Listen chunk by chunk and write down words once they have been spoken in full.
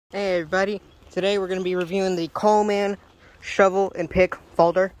Hey everybody, today we're going to be reviewing the Coleman shovel and pick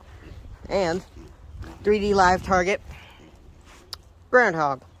folder and 3D live target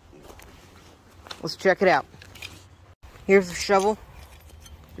groundhog. Let's check it out. Here's the shovel,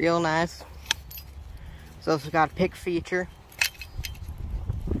 real nice. It's also got a pick feature.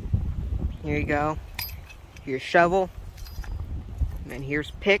 Here you go. Here's shovel, and then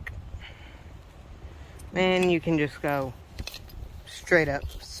here's pick. And you can just go straight up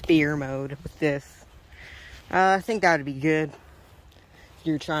spear mode with this. I think that would be good if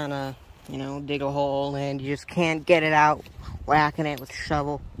you're trying to, dig a hole and you just can't get it out, whacking it with a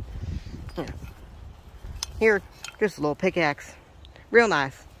shovel. Yeah. Here, just a little pickaxe. Real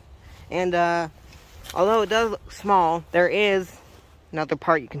nice. And although it does look small, there is another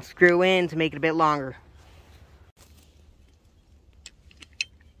part you can screw in to make it a bit longer.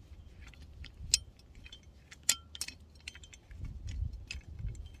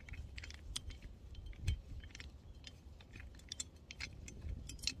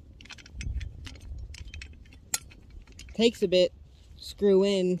 Takes a bit to screw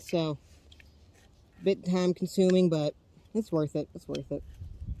in, so a bit time consuming, but it's worth it. It's worth it.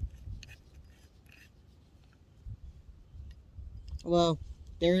 Well,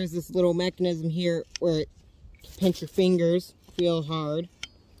 there is this little mechanism here where it pinch your fingers, feel hard,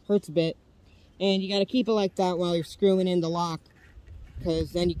 hurts a bit, and you got to keep it like that while you're screwing in the lock,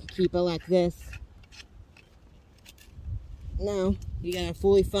 because then you can keep it like this. Now you got a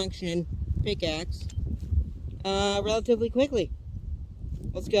fully functioning pickaxe relatively quickly.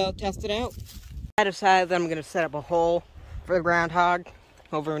 Let's go test it out. I decided that I'm going to set up a hole for the groundhog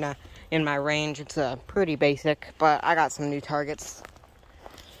over in my range. It's pretty basic, but I got some new targets.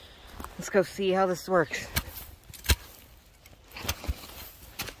 Let's go see how this works.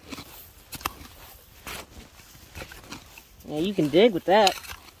 Yeah, you can dig with that.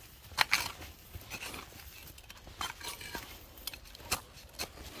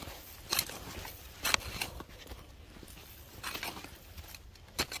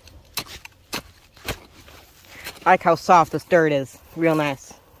 I like how soft this dirt is. Real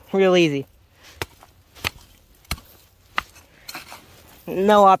nice. Real easy.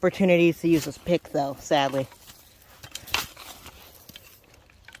 No opportunities to use this pick though, sadly.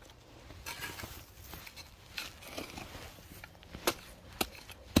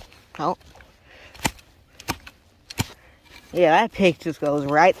 Oh. Yeah, that pick just goes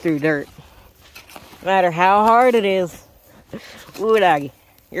right through dirt. No matter how hard it is. Ooh, doggy.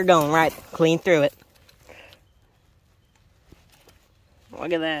 You're going right clean through it.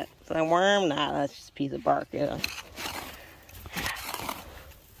 Look at that. Is that a worm? Nah, that's just a piece of bark. Yeah.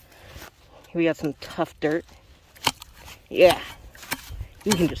 Here we got some tough dirt. Yeah.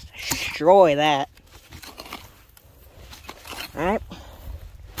 You can just destroy that. Alright.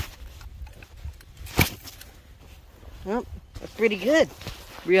 Well, that's pretty good.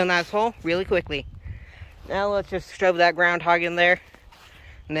 Real nice hole, really quickly. Now let's just shove that groundhog in there.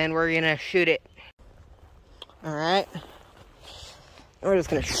 And then we're going to shoot it. Alright. We're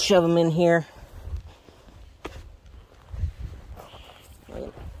just going to shove them in here.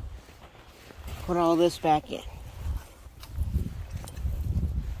 Put all this back in.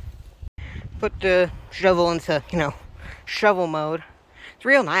 Put the shovel into, shovel mode. It's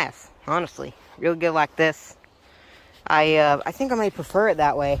real nice, honestly. Real good like this. I think I might prefer it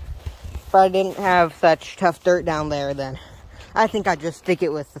that way. If I didn't have such tough dirt down there, then I think I'd just stick it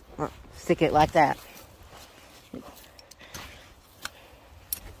like that.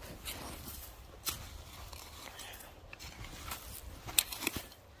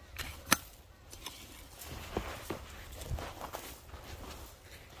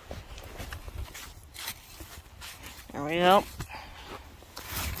 There we go.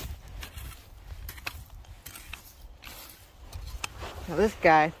 Now this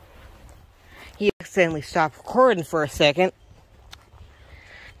guy, he accidentally stopped recording for a second.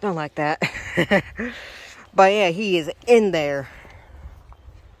 Don't like that. But yeah, he is in there.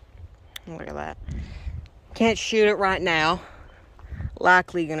 Look at that. Can't shoot it right now.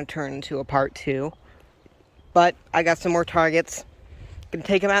 Likely gonna turn into a part 2. But I got some more targets. Gonna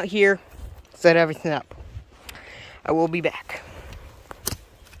take them out here, set everything up. I will be back.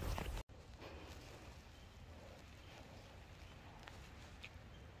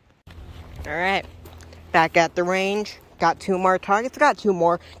 Alright, back at the range. Got 2 more targets. Got 2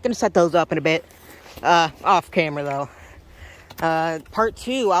 more. Gonna set those up in a bit. Off camera though. Part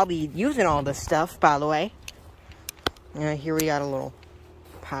 2, I'll be using all this stuff, by the way. Here we got a little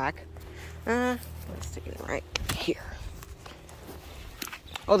pack. Let's stick it right here.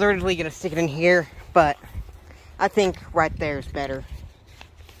 I was originally gonna stick it in here, but I think right there is better.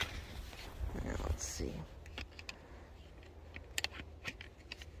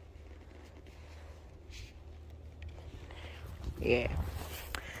 Yeah.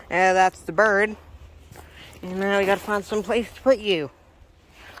 And that's the bird. And now we gotta find some place to put you.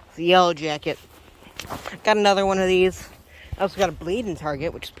 It's the yellow jacket. Got another one of these. I also got a bleeding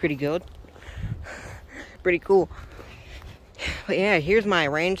target, which is pretty good. Pretty cool. But yeah, here's my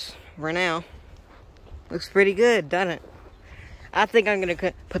range for now. Looks pretty good, doesn't it? I think I'm gonna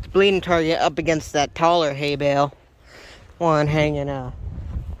put the bleeding target up against that taller hay bale one hanging not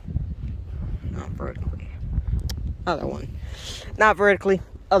vertically. Other one. Not vertically.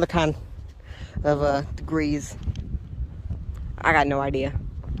 Other kind of degrees. I got no idea.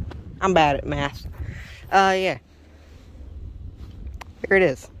 I'm bad at math. Yeah. Here it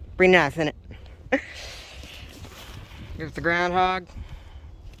is. Pretty nice, isn't it? Here's the groundhog.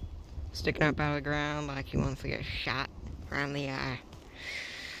 Sticking up out of the ground like he wants to get shot around the eye.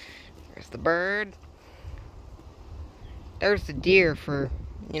 There's the bird. There's the deer for,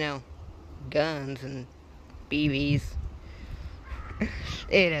 you know, guns and BBs.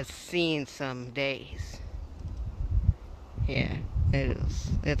 It has seen some days. Yeah, it is.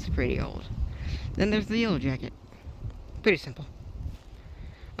 It's pretty old. Then there's the yellow jacket. Pretty simple.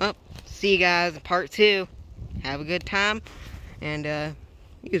 Well, see you guys in part 2. Have a good time. And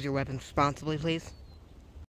use your weapons responsibly, please.